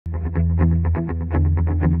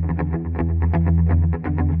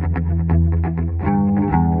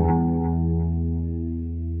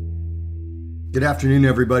Good afternoon,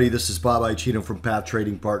 everybody. This is Bob Ichino from Path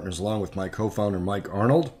Trading Partners, along with my co-founder, Mike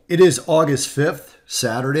Arnold. It is August 5th,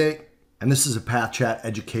 Saturday, and this is a Path Chat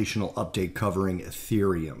educational update covering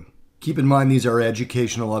Ethereum. Keep in mind, these are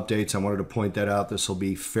educational updates. I wanted to point that out. This will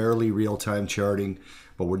be fairly real-time charting,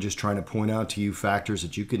 but we're just trying to point out to you factors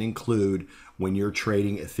that you can include when you're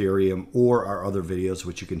trading Ethereum or our other videos,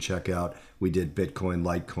 which you can check out. We did Bitcoin,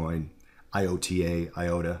 Litecoin, IOTA,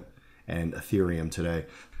 IOTA, and Ethereum today.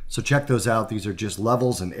 So check those out. These are just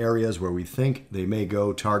levels and areas where we think they may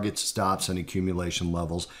go, targets, stops, and accumulation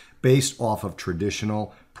levels based off of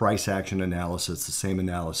traditional price action analysis, the same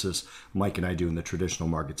analysis Mike and I do in the traditional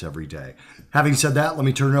markets every day. Having said that, let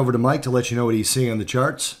me turn it over to Mike to let you know what he's seeing on the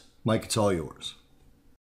charts. Mike, it's all yours.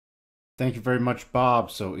 Thank you very much,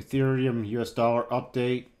 Bob. So Ethereum US dollar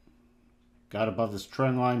update. Got above this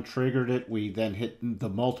trend line, triggered it. We then hit the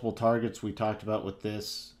multiple targets we talked about with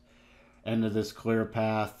this. End of this clear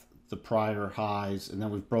path, the prior highs, and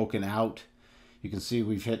then we've broken out. You can see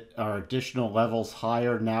we've hit our additional levels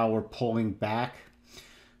higher. Now we're pulling back.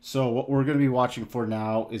 So what we're going to be watching for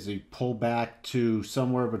now is a pullback to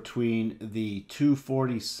somewhere between the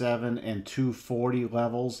 247 and 240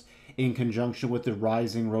 levels in conjunction with the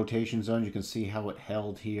rising rotation zone. You can see how it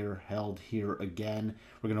held here again.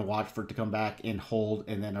 We're going to watch for it to come back and hold,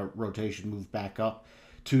 and then a rotation move back up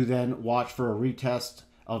to then watch for a retest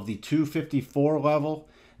of the 254 level,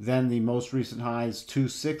 then the most recent high is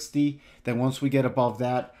 260. Then once we get above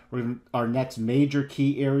that, our next major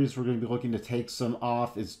key areas we're going to be looking to take some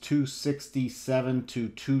off is 267 to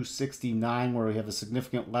 269, where we have a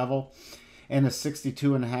significant level, and a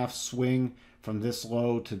 62.5 swing from this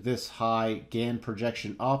low to this high, Gann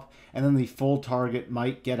projection up, and then the full target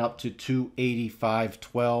might get up to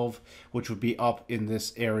 285.12, which would be up in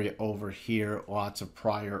this area over here, lots of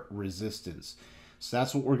prior resistance. So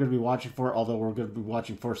that's what we're going to be watching for, although we're going to be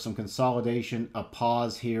watching for some consolidation, a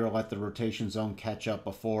pause here, let the rotation zone catch up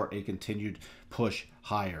before a continued push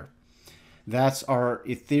higher. That's our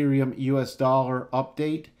Ethereum US dollar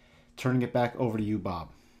update. Turning it back over to you, Bob.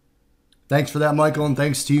 Thanks for that, Michael, and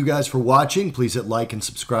thanks to you guys for watching. Please hit like and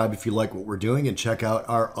subscribe if you like what we're doing, and check out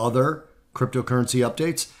our other cryptocurrency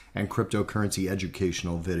updates and cryptocurrency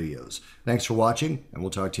educational videos. Thanks for watching, and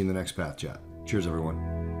we'll talk to you in the next Path Chat. Cheers,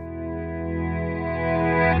 everyone.